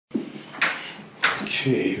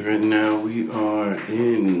Okay, right now we are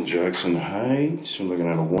in Jackson Heights. We're looking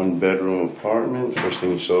at a one-bedroom apartment. First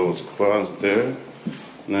thing you saw was a closet there.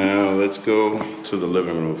 Now let's go to the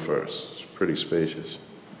living room first. It's pretty spacious.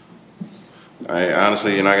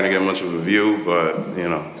 Honestly, you're not gonna get much of a view, but you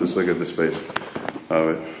know, just look at the space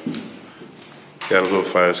of it. Got a little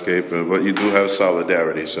fire escape, but you do have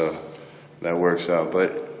solidarity, so that works out.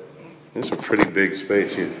 But it's a pretty big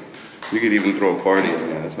space here. You could even throw a party in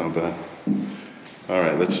here. That's not bad. All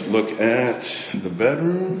right, let's look at the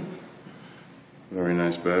bedroom. Very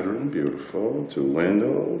nice bedroom, beautiful. 2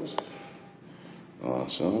 windows.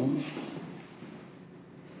 Awesome.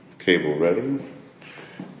 Cable ready.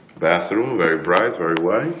 Bathroom, very bright, very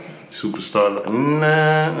white. Superstar,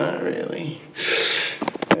 nah, not really.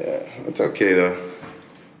 Yeah, that's okay though.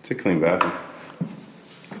 It's a clean bathroom.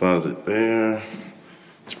 Closet there.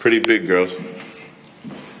 It's pretty big, girls.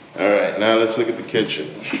 All right, now let's look at the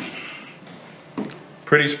kitchen.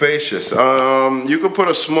 Pretty spacious. You could put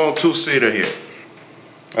a small 2-seater here.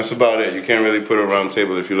 That's about it. You can't really put a round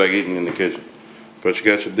table if you like eating in the kitchen. But you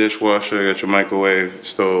got your dishwasher, you got your microwave,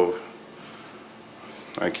 stove,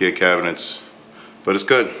 IKEA cabinets. But it's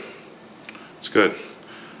good. It's good.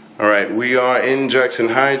 All right, we are in Jackson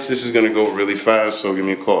Heights. This is gonna go really fast, so give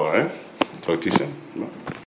me a call, all right? Talk to you soon. Bye.